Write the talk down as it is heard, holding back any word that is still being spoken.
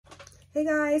Hey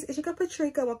guys, it's your girl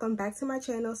Patricia. Welcome back to my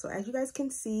channel. So as you guys can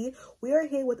see, we are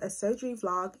here with a surgery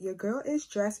vlog. Your girl is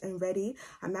dressed and ready.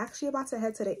 I'm actually about to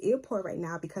head to the airport right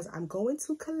now because I'm going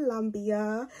to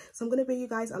Colombia. So I'm going to bring you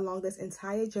guys along this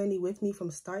entire journey with me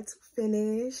from start to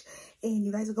finish. And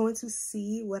you guys are going to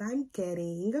see what I'm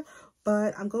getting.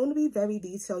 But I'm going to be very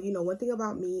detailed. You know, one thing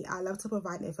about me, I love to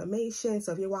provide information.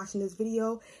 So if you're watching this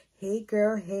video, hey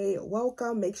girl, hey,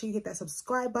 welcome. Make sure you hit that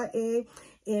subscribe button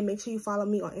and make sure you follow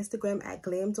me on Instagram at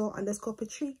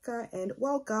glamdoll_Patricia and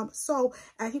welcome. So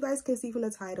as you guys can see from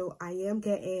the title, I am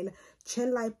getting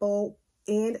chin lipo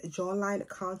and jawline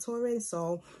contouring.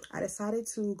 So I decided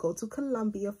to go to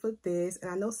Colombia for this,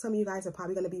 and I know some of you guys are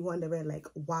probably going to be wondering like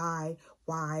why.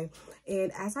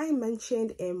 And as I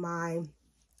mentioned in my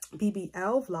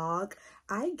BBL vlog,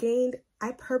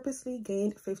 I purposely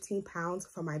gained 15 pounds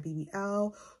for my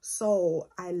BBL. So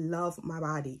I love my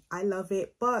body. I love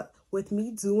it. But with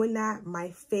me doing that,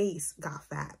 my face got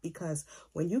fat because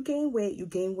when you gain weight, you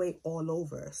gain weight all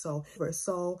over. So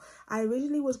I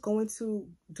originally was going to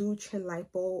do chin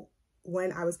lipo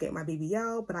when I was getting my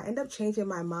BBL, but I ended up changing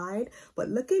my mind. But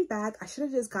looking back, I should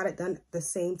have just got it done at the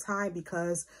same time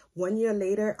because 1 year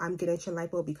later, I'm getting chin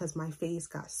lipo because my face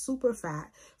got super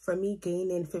fat from me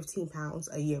gaining 15 pounds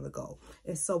a year ago.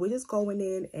 And so we're just going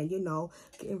in and, you know,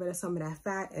 getting rid of some of that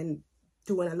fat and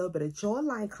doing a little bit of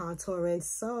jawline contouring.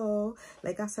 So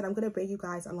like I said, I'm gonna bring you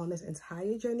guys along this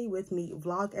entire journey with me,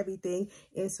 vlog everything,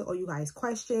 answer all you guys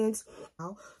questions.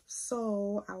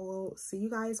 So I will see you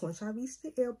guys once I reach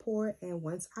the airport and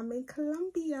once I'm in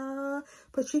Colombia.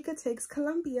 Patricia takes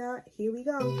Colombia. Here we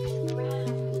go.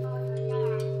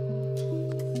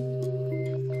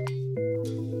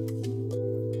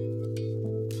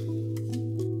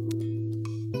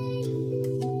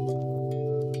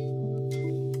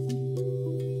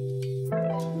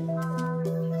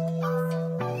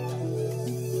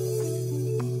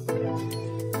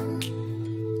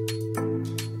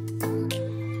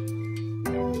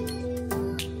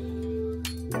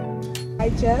 I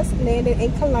just landed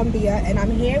in Colombia and I'm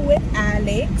here with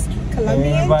Alex,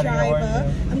 Colombian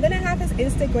driver. I'm gonna have his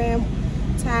Instagram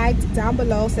tagged down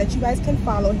below so that you guys can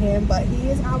follow him, but he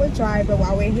is our driver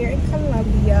while we're here in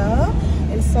Colombia.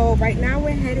 And so right now we're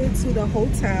headed to the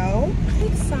hotel. I'm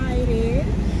excited.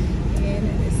 And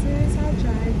this is our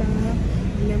driver.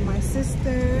 And then my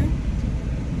sister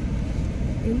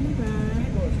in the back.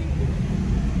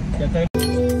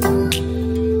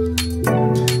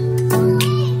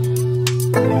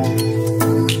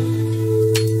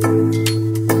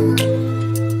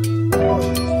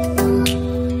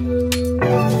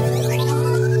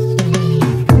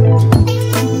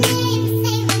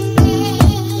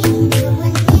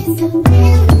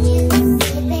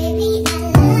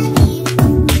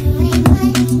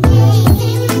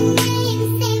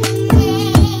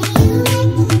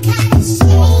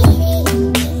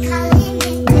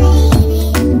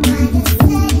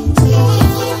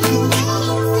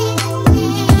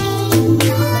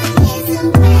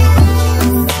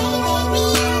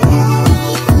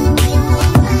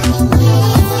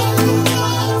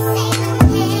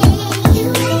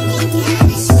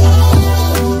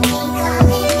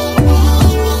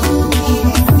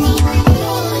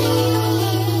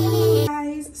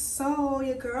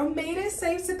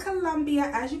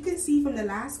 As you can see from the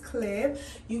last clip,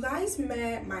 you guys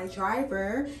met my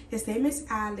driver. His name is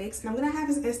Alex, and I'm gonna have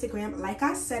his Instagram. Like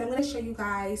I said, I'm gonna show you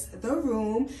guys the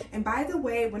room. And by the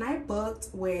way, when I booked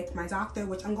with my doctor,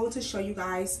 which I'm going to show you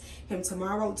guys him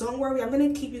tomorrow, don't worry, I'm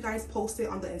gonna keep you guys posted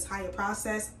on the entire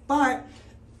process. But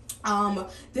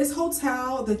this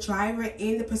hotel, the driver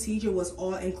and the procedure was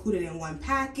all included in one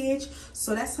package.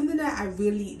 So that's something that I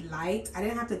really liked. I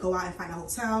didn't have to go out and find a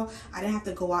hotel. I didn't have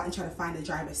to go out and try to find the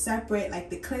driver separate.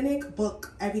 Like the clinic booked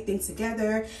everything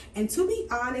together. And to be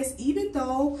honest, even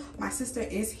though my sister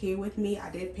is here with me,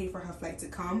 I did pay for her flight to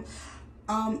come.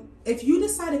 If you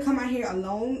decide to come out here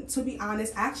alone, to be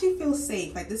honest, I actually feel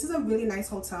safe. Like this is a really nice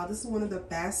hotel. This is one of the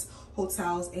best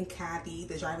hotels in Cali.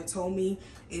 The driver told me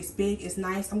it's big, it's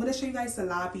nice. I'm gonna show you guys the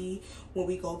lobby when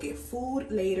we go get food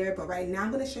later, but right now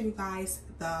I'm gonna show you guys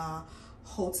the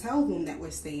hotel room that we're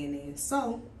staying in.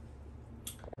 So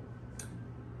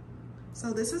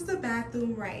this is the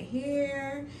bathroom right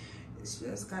here. It's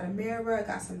just got a mirror,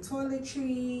 got some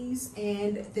toiletries,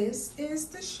 and this is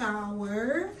the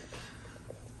shower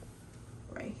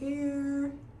right here.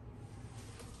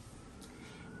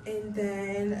 And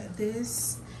then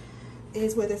this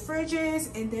is where the fridge is,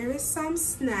 and there is some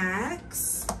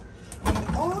snacks.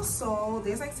 And also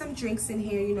there's like some drinks in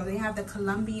here. You know, they have the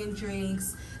Colombian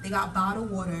drinks, they got bottled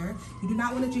water. You do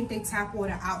not want to drink their tap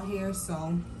water out here,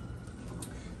 so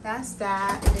That's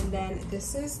that. And then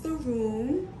this is the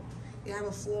room. You have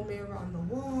a full mirror on the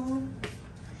wall.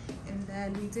 And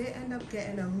then we did end up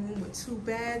getting a room with 2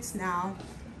 beds. Now,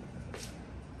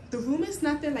 the room is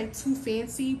nothing like too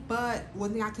fancy, but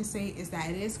one thing I can say is that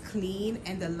it is clean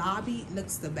and the lobby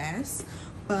looks the best.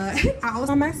 But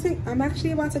I'm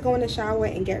actually about to go in the shower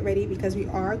and get ready because we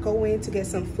are going to get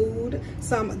some food,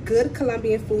 some good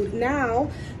Colombian food. Now,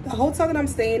 the hotel that I'm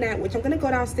staying at, which I'm gonna go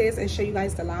downstairs and show you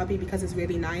guys the lobby because it's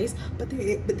really nice. But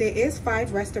there is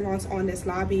 5 restaurants on this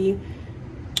lobby.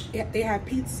 Yeah, they have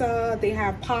pizza, they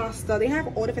have pasta, they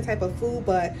have all different type of food,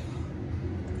 but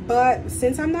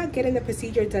since I'm not getting the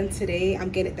procedure done today, I'm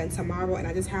getting it done tomorrow, and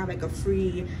I just have like a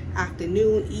free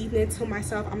afternoon, evening to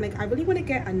myself. I'm like, I really want to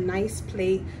get a nice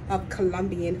plate of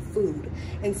Colombian food.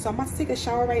 And so I'm about to take a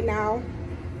shower right now.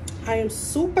 I am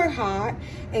super hot,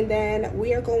 and then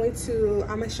we are going to,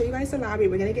 I'm gonna show you guys the lobby.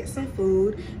 We're gonna get some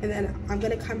food, and then I'm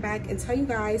gonna come back and tell you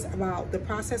guys about the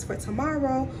process for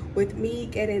tomorrow with me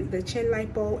getting the chin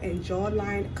lipo and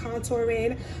jawline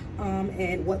contouring,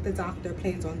 and what the doctor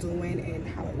plans on doing and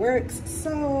how it works.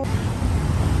 So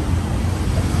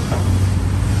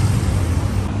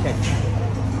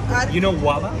okay. You know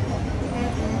guava?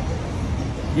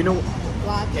 You know,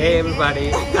 hey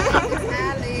everybody.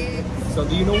 So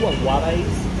do you know what guava is?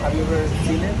 Have you ever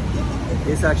seen it?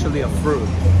 It's actually a fruit.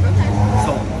 Okay.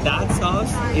 So that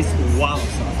sauce is guava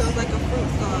sauce. So it's like a fruit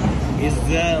sauce. It's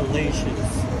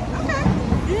delicious. Okay.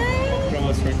 Yay. I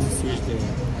was trying to switch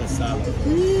the salad.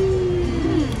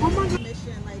 Oh my god.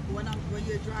 Like when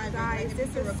you're driving. Guys,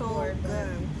 this is so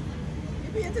good.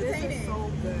 It'd be entertaining. This is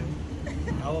so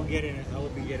good. I will get it. I will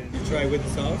be getting it. Try with the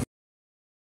sauce.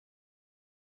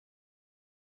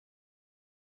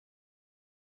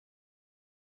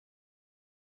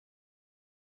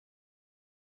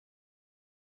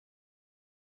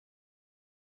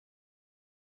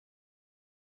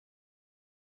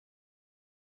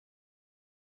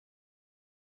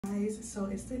 So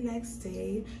it's the next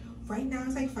day. Right now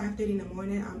it's like 5:30 in the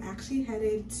morning. I'm actually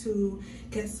headed to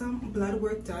get some blood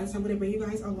work done, so I'm going to bring you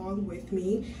guys along with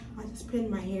me. I just pinned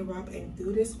my hair up and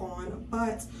threw this on,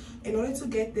 but in order to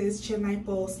get this chin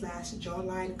lipo /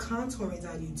 jawline contouring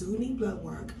done, you do need blood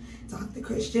work. Dr.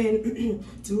 Christian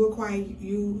do require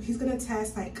you, he's going to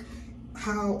test like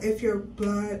how, if your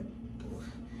blood,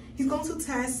 he's going to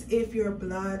test if your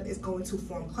blood is going to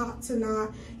form clots or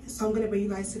not. So I'm going to bring you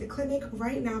guys to the clinic.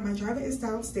 Right now, my driver is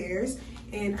downstairs,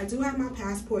 and I do have my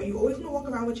passport. You always want to walk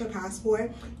around with your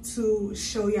passport to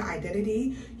show your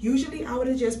identity. Usually, I would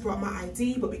have just brought my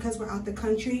ID, but because we're out the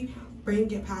country, bring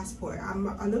your passport. I'm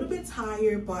a little bit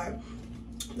tired, but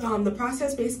the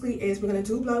process basically is we're going to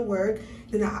do blood work,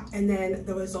 and then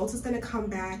the results is going to come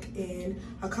back in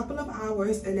a couple of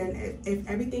hours, and then if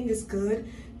everything is good,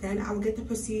 then I will get the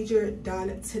procedure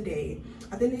done today.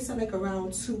 I think they said like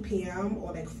around 2 p.m.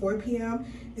 or like 4 p.m.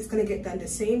 It's gonna get done the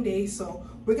same day. So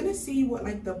we're gonna see what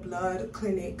like the blood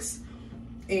clinics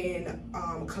in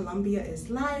Colombia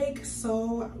is like.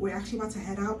 So we're actually about to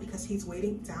head out because he's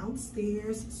waiting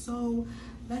downstairs. So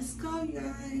let's go, you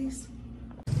guys.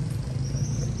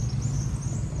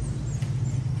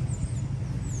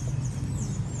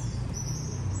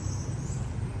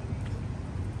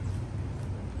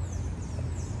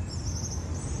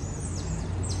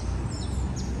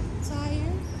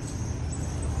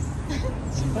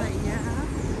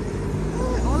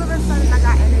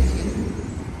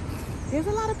 There's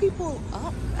a lot of people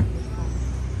up.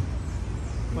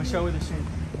 What show with the shade?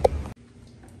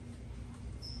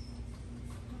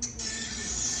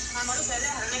 Amor, ¿ustedes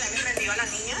dejaron el aire prendido a las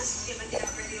niñas? ¿Quién me tiró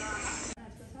prendido a la?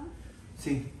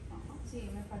 Sí. Sí,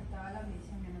 me faltaba la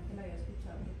misión, no te la había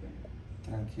escuchado.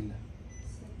 Tranquila.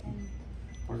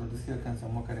 Por tanto es que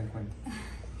alcanzamos a caer en cuenta.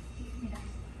 Mira,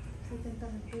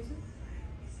 70.000 pesos.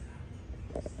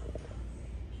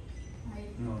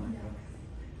 Ahí. No, no.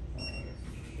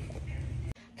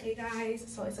 Hey guys,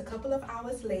 so it's a couple of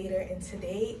hours later, and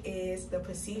today is the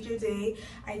procedure day.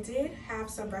 I did have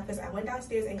some breakfast. I went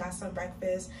downstairs and got some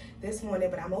breakfast this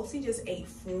morning, but I mostly just ate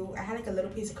fruit. I had like a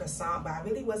little piece of croissant, but I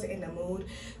really wasn't in the mood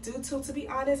due to be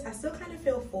honest, I still kind of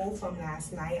feel full from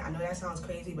last night. I know that sounds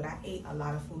crazy, but I ate a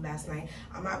lot of food last night.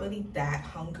 I'm not really that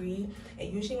hungry,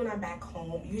 and usually when I'm back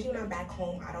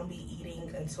home, I don't be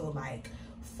eating until like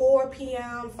 4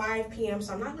 p.m., 5 p.m.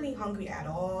 So I'm not really hungry at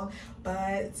all,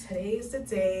 but today is the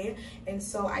day. And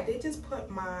so I did just put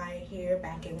my hair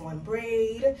back in one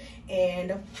braid,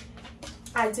 and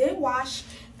I did wash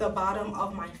the bottom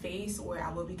of my face where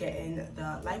I will be getting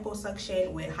the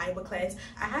liposuction with Hypercleanse.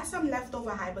 I had some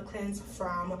leftover Hypercleanse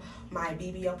from my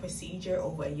BBL procedure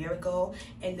over a year ago,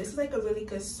 and this is like a really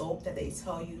good soap that they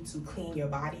tell you to clean your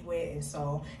body with. And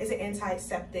so it's an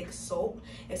antiseptic soap,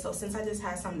 and so since I just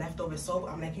had some leftover soap,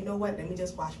 I'm like, you know what, let me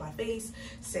just wash my face,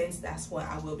 since that's what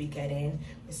I will be getting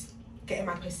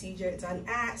my procedure done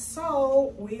at.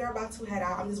 So we are about to head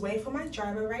out. I'm just waiting for my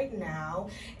driver right now,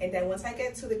 and then once I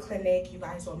get to the clinic, you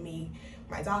guys will meet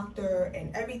my doctor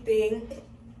and everything.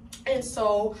 And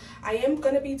so I am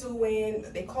gonna be doing,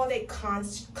 they call it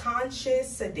conscious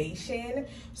sedation.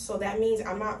 So that means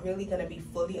I'm not really gonna be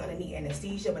fully underneath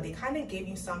anesthesia, but they kind of give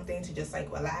you something to just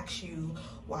like relax you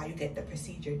while you get the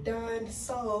procedure done.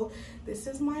 So this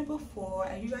is my before,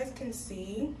 and you guys can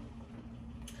see,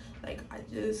 like,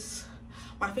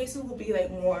 my face will be like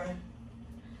more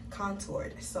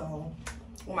contoured, so,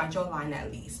 with my jawline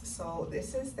at least. So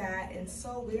this is that, and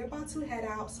so we're about to head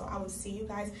out, so I will see you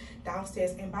guys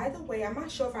downstairs. And by the way, I'm not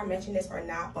sure if I mentioned this or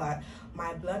not, but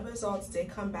my blood results did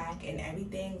come back and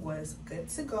everything was good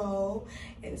to go,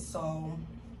 and so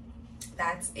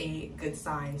that's a good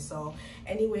sign. So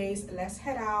anyways, let's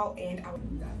head out, and I will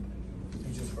do that.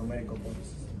 It's just for medical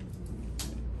purposes.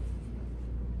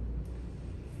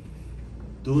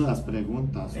 Dudas,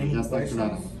 preguntas, o ya está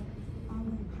claro.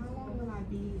 How long will I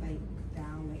be like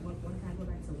down? Like when can I go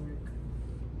back to work?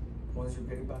 Once you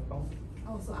get back home?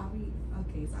 Oh, so I'll be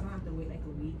okay. So I don't have to wait like a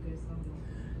week or something.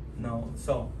 No.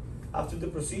 So after the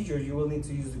procedure, you will need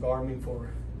to use the Garmin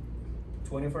for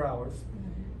 24 hours.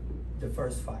 The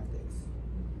first 5 days.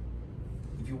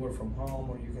 If you work from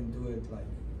home, or you can do it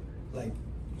like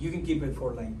you can keep it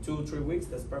for like 2-3 weeks.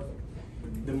 That's perfect.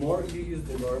 The more you use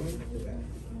the Garmin, the better.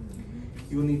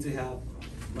 You will need to have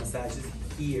massages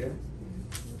here.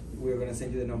 We're gonna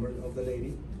send you the number of the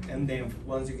lady, and then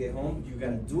once you get home, you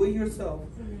gotta do it yourself,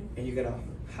 and you gotta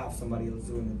have somebody else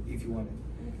doing it if you want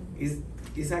it.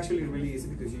 It's actually really easy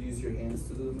because you use your hands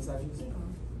to do the massages.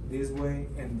 This way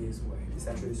and this way. It's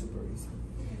actually super easy.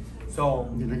 So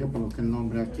Dile que coloque el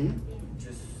nombre aquí,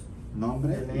 just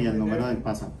nombre y el número del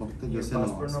pasaporte. Yo se lo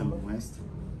muestro.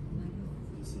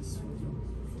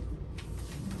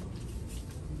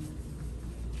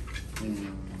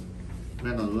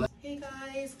 Hey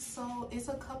guys, so it's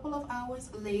a couple of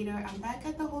hours later. I'm back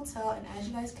at the hotel, and as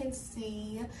you guys can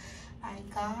see, I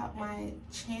got my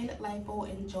chin lipo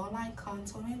and jawline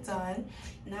contouring done.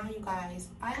 Now you guys,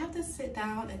 I have to sit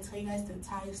down and tell you guys the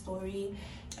entire story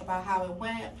about how it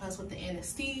went, plus with the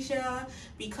anesthesia,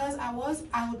 because I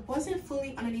wasn't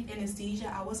fully underneath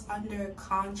anesthesia. I was under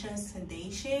conscious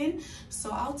sedation, so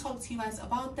I'll talk to you guys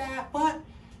about that. But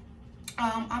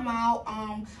I'm out.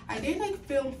 I did like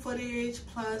film footage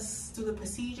plus do the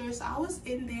procedure, so I was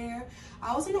in there.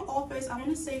 I was in the office, I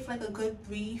want to say, for like a good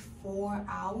 3-4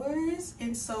 hours.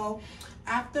 And so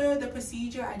after the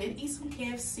procedure, I did eat some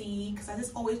KFC because I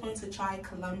just always wanted to try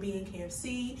Colombian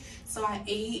KFC. So I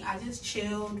ate, I just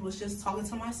chilled, was just talking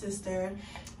to my sister.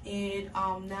 And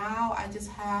now I just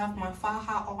have my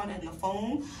Faja on and the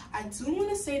phone. I do want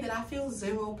to say that I feel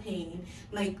zero pain.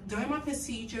 Like during my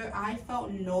procedure, I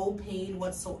felt no pain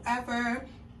whatsoever.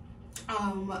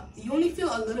 You only feel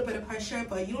a little bit of pressure,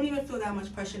 but you don't even feel that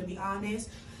much pressure, to be honest.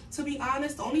 To be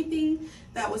honest, the only thing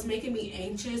that was making me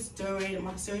anxious during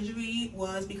my surgery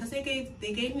was because they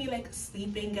gave me like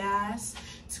sleeping gas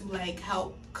to like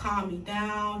help calm me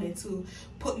down and to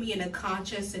put me in a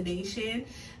conscious sedation.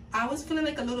 I was feeling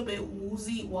like a little bit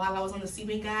woozy while I was on the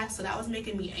sleeping gas, so that was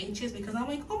making me anxious because I'm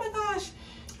like, oh my gosh,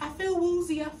 I feel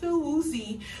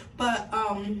woozy. But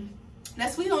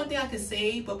that's really the only thing I could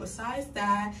say. But besides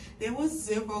that, there was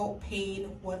zero pain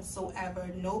whatsoever,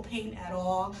 no pain at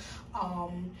all.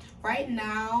 Right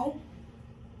now,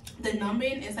 the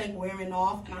numbing is like wearing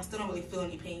off, and I still don't really feel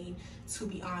any pain, to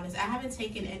be honest. I haven't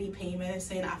taken any pain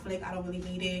medicine. I feel like I don't really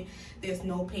need it. There's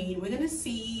no pain. We're gonna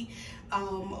see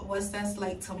what's that's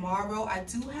like tomorrow. I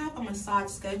do have a massage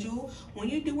schedule. When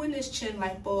you're doing this chin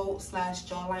lipo /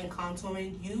 jawline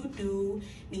contouring, you do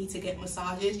need to get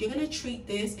massages. You're gonna treat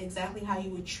this exactly how you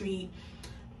would treat,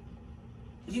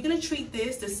 you're gonna treat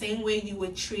this the same way you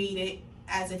would treat it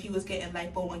as if you was getting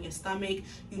lipo on your stomach.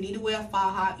 You need to wear a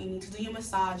faja, you need to do your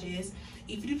massages.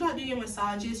 If you do not do your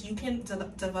massages, you can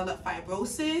develop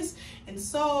fibrosis, and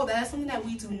so that's something that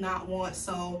we do not want.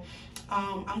 So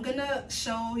I'm gonna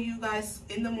show you guys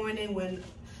in the morning when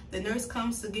the nurse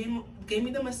comes to give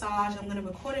me the massage. I'm gonna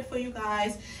record it for you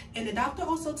guys. And the doctor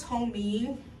also told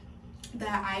me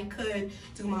that I could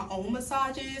do my own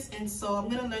massages, and so I'm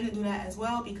gonna learn to do that as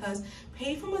well, because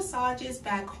paying for massages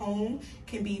back home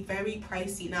can be very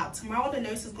pricey. Now tomorrow the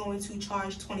nurse is going to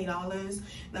charge $20,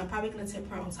 and I'm probably gonna tip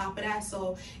her on top of that.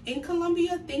 So in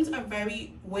Colombia things are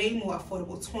way more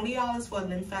affordable. $20 for a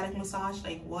lymphatic massage,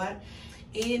 like what?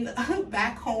 In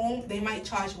back home they might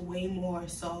charge way more.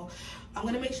 So I'm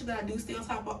gonna make sure that I do stay on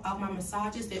top of my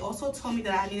massages. They also told me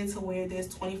that I needed to wear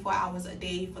this 24 hours a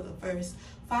day for the first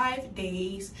 5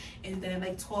 days, and then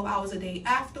like 12 hours a day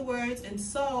afterwards. And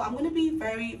so I'm gonna be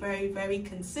very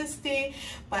consistent,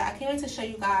 but I can't wait to show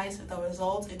you guys the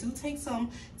results. It do take some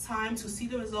time to see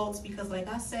the results, because like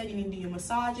I said, you need to do your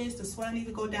massages, the sweat need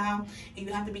to go down, and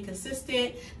you have to be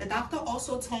consistent. The doctor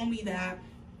also told me that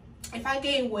if I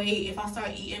gain weight, if I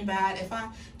start eating bad, if I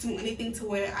do anything to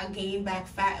where I gain back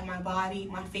fat in my body,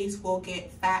 my face will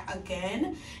get fat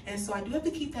again. And so I do have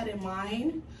to keep that in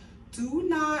mind. Do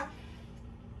not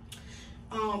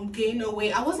gain no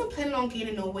weight. I wasn't planning on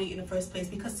gaining no weight in the first place,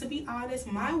 because to be honest,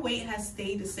 my weight has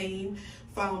stayed the same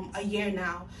from a year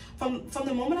now. From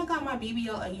the moment I got my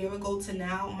BBL a year ago to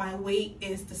now, my weight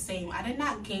is the same. I did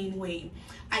not gain weight.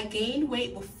 I gained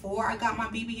weight before I got my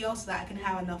BBL so that I can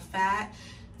have enough fat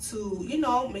to, you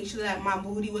know, make sure that my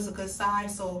booty was a good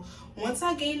size. So once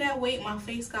I gained that weight, my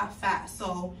face got fat.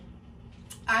 So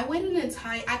I went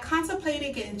I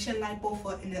contemplated getting chin lipo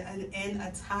for an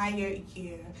entire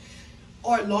year,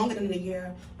 or longer than a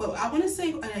year, but I want to say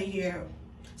in a year.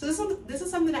 So this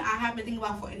is something that I have been thinking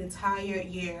about for an entire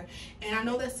year. And I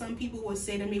know that some people would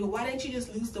say to me, well, why didn't you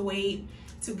just lose the weight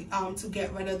to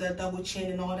get rid of the double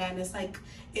chin and all that? And it's like,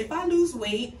 if I lose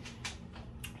weight,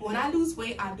 when I lose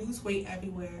weight, I lose weight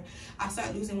everywhere. I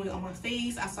start losing weight on my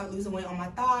face, I start losing weight on my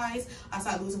thighs, I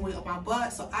start losing weight on my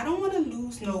butt. So I don't want to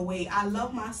lose no weight. I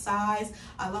love my size,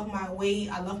 I love my weight,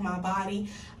 I love my body.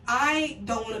 I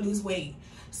don't want to lose weight.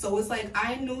 So it's like,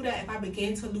 I knew that if I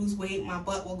began to lose weight, my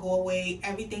butt will go away,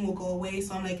 everything will go away.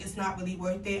 So I'm like, it's not really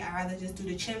worth it. I'd rather just do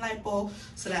the chin lipo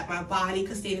so that my body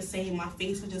could stay the same, my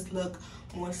face would just look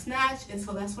more snatched. And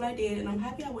so that's what I did, and I'm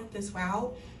happy I went this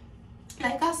route.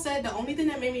 Like I said, the only thing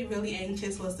that made me really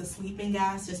anxious was the sleeping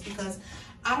gas, just because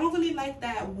I don't really like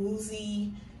that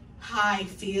woozy high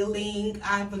feeling.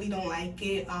 I really don't like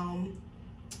it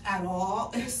at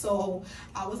all. So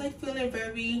I was like feeling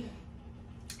very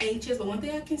anxious. But one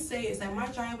thing I can say is that my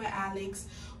driver Alex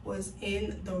was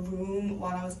in the room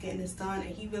while I was getting this done, and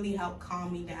he really helped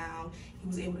calm me down. He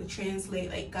was able to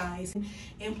translate, like, guys.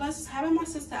 And plus, having my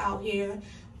sister out here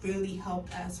really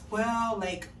helped as well.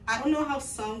 Like, I don't know how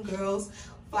some girls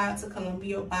fly out to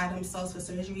Colombia by themselves for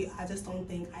surgery. I just don't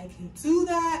think I can do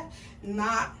that.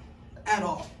 Not at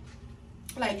all.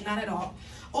 Like, not at all.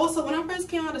 Also, when I first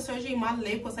came out of surgery, my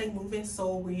lip was like moving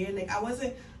so weird. Like, I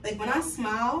wasn't, like, when I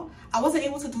smile, I wasn't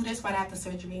able to do this right after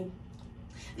surgery.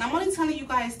 And I'm only telling you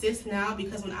guys this now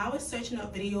because when I was searching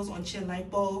up videos on chin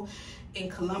lipo in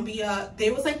Colombia,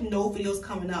 there was like no videos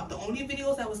coming up. The only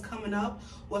videos that was coming up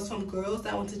was from girls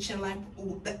that went to chin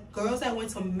lipo, girls that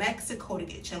went to Mexico to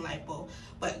get chin lipo.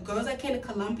 But girls that came to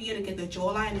Colombia to get the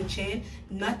jawline and chin,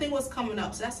 nothing was coming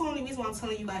up. So that's the only reason why I'm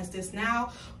telling you guys this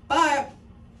now. But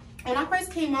when I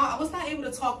first came out, I was not able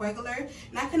to talk regular,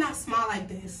 and I cannot smile like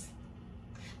this.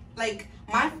 Like,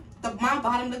 my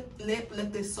bottom lip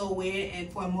looked so weird,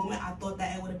 and for a moment I thought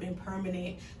that it would have been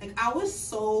permanent. Like, I was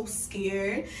so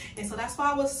scared, and so that's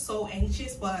why I was so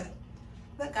anxious. But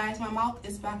look, guys, my mouth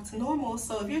is back to normal.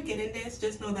 So if you're getting this,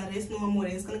 just know that it's normal.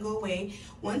 It's gonna go away.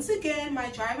 Once again, my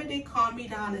driver did calm me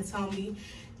down and tell me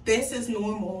this is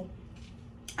normal.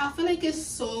 I feel like it's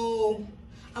so,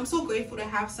 I'm so grateful to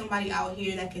have somebody out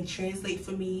here that can translate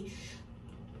for me,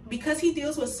 because he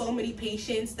deals with so many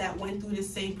patients that went through the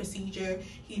same procedure.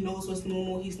 He knows what's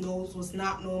normal, he knows what's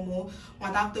not normal. My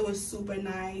doctor was super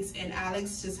nice, and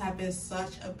Alex just have been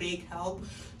such a big help.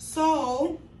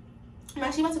 So I'm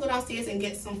actually about to go downstairs and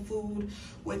get some food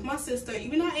with my sister.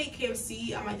 Even though I ate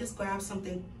KFC, I might just grab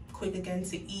something quick again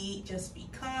to eat just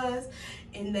because.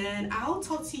 And then I'll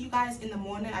talk to you guys in the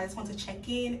morning. I just want to check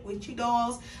in with you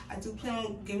dolls. I do plan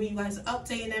on giving you guys an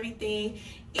update and everything,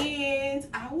 and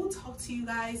I will talk to you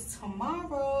guys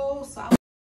tomorrow. So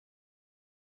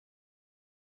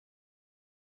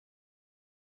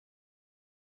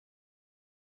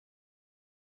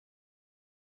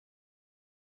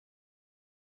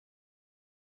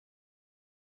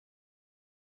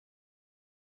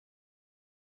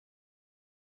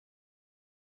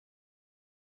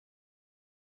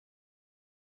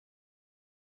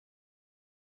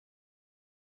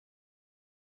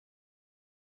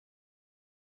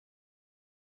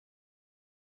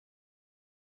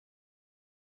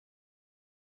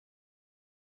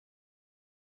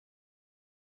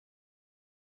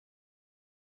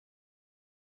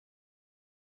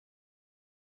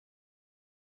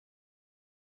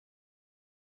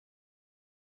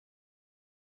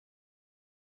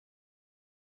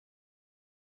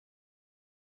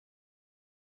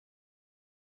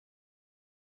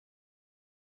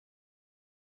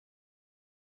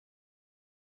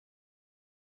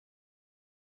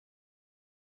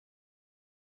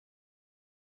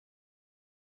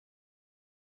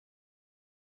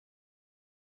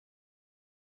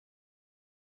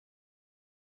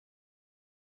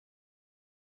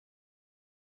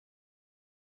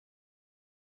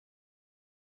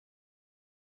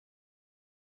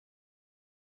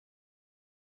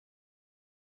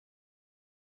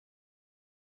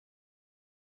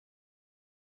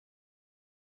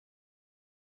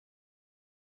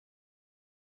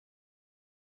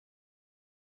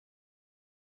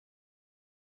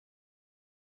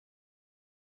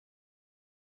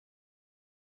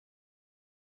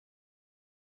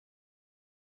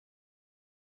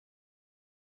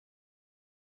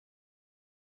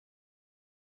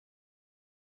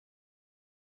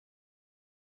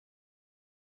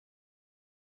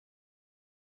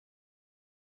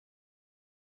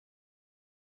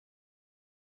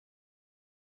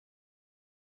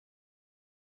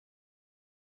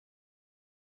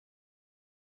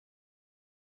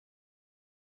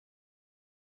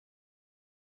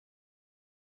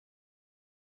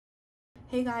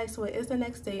Hey guys, so it is the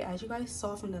next day. As you guys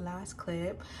saw from the last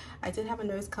clip, I did have a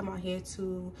nurse come out here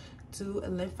to do a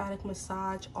lymphatic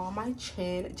massage on my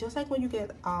chin. Just like when you get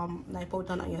lipo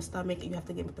done on your stomach and you have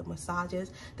to give it the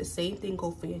massages, the same thing go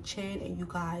for your chin. And you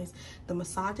guys, the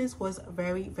massages was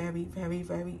very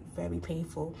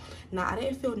painful. Now, I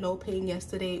didn't feel no pain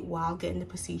yesterday while getting the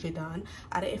procedure done.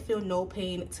 I didn't feel no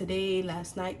pain today,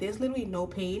 last night. There's literally no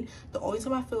pain. The only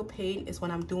time I feel pain is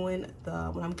when I'm getting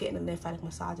the lymphatic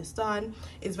massages done.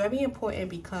 It's very important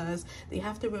because they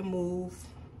have to remove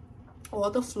all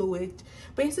the fluid.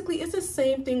 Basically, it's the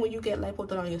same thing when you get lipo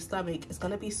done on your stomach. It's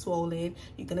gonna be swollen.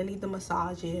 You're gonna need the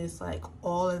massages, like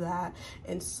all of that.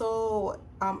 And so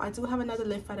I do have another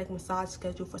lymphatic massage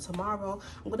scheduled for tomorrow.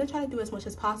 I'm gonna try to do as much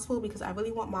as possible because I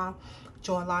really want my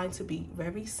jawline to be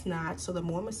very snatched. So the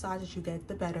more massages you get,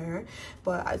 the better.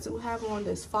 But I do have on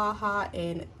this Faja,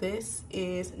 and this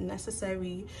is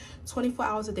necessary 24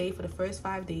 hours a day for the first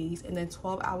 5 days, and then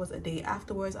 12 hours a day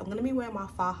afterwards. I'm gonna be wearing my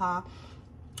Faja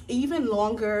even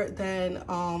longer than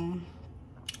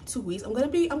 2 weeks. I'm gonna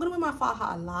wear my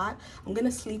Faja a lot. I'm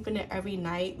gonna sleep in it every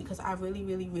night because I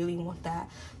really want that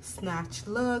snatch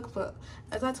look. But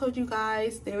as I told you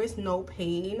guys, there is no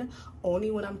pain,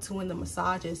 only when I'm doing the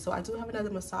massages. So I do have another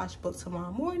massage booked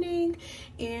tomorrow morning,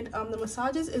 and the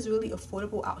massages is really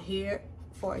affordable out here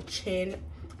for a chin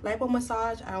lipo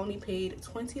massage. I only paid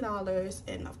 $20,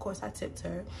 and of course I tipped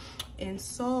her. And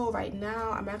so right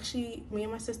now me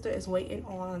and my sister is waiting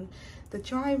on the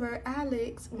driver,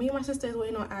 Alex. Me and my sister is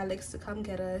waiting on Alex to come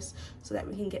get us so that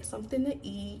we can get something to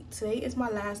eat. Today is my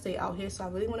last day out here, so I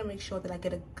really want to make sure that I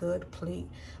get a good plate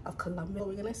of Colombia.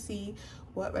 We're gonna see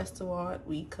what restaurant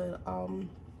we could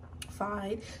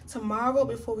find tomorrow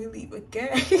before we leave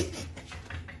again.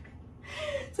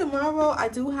 Tomorrow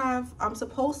I'm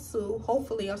supposed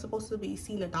to be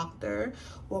seeing a doctor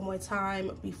one more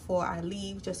time before I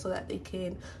leave, just so that they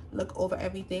can look over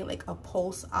everything, like a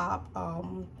post-op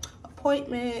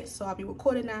appointment. So I'll be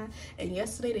recording that. And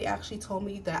yesterday they actually told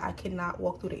me that I cannot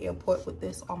walk through the airport with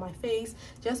this on my face,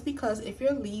 just because if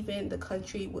you're leaving the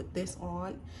country with this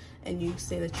on and you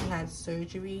say that you had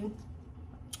surgery,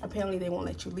 apparently they won't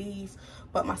let you leave.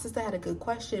 But my sister had a good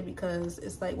question, because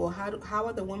it's like, well, how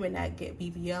are the women that get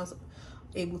BBLs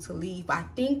able to leave? But I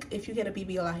think if you get a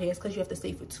BBL out here, it's because you have to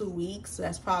stay for 2 weeks. So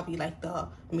that's probably like the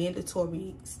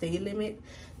mandatory stay limit.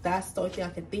 That's the only thing I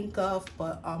can think of.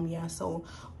 But yeah, so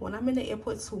when I'm in the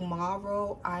airport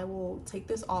tomorrow, I will take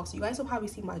this off. So you guys will probably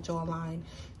see my jawline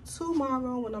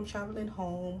tomorrow when I'm traveling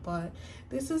home. But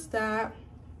this is that.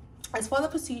 As far as the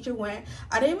procedure went,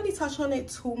 I didn't really touch on it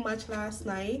too much last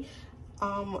night,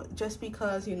 just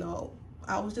because, you know,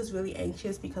 I was just really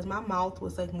anxious because my mouth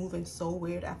was like moving so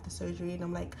weird after surgery, and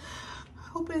I'm like, I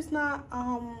hope it's not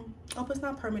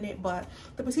permanent. But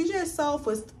the procedure itself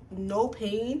was no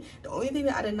pain. The only thing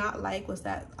that I did not like was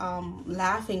that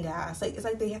laughing gas. Like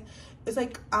it's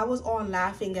like I was on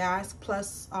laughing gas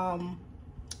plus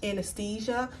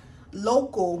anesthesia,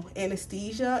 local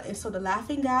anesthesia, and so the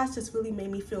laughing gas just really made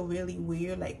me feel really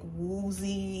weird, like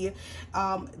woozy.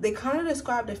 They kind of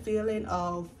described the feeling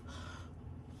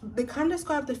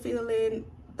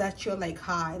that you're like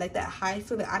high, like that high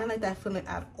feeling. I didn't like that feeling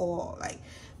at all. Like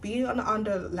being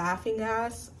under laughing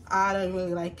gas, I don't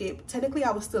really like it. Technically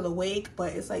I was still awake,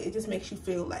 but it's like it just makes you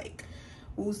feel like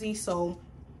woozy. So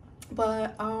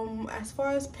but as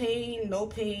far as pain, no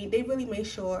pain. They really made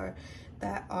sure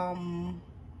that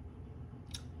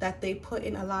that they put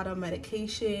in a lot of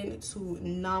medication to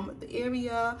numb the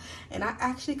area, and I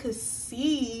actually could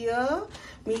see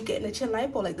me getting a chin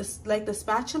lipo. Like the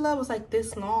spatula was like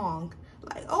this long.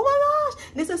 Like, oh my gosh.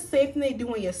 And it's the same thing they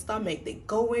do on your stomach. They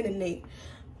go in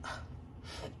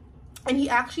and he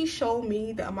actually showed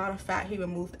me the amount of fat he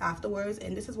removed afterwards.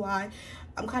 And this is why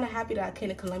I'm kind of happy that I came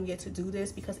to Colombia to do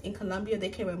this, because in Colombia they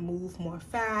can remove more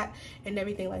fat and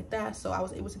everything like that. So I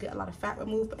was able to get a lot of fat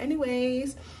removed. But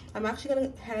anyways, I'm actually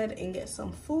gonna head and get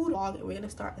some food, and we're gonna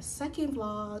start a second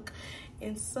vlog.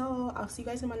 And so I'll see you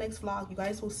guys in my next vlog. You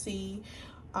guys will see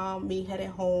me heading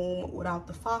home without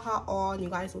the Faja on. You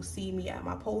guys will see me at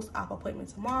my post-op appointment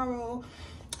tomorrow.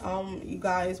 You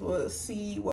guys will see what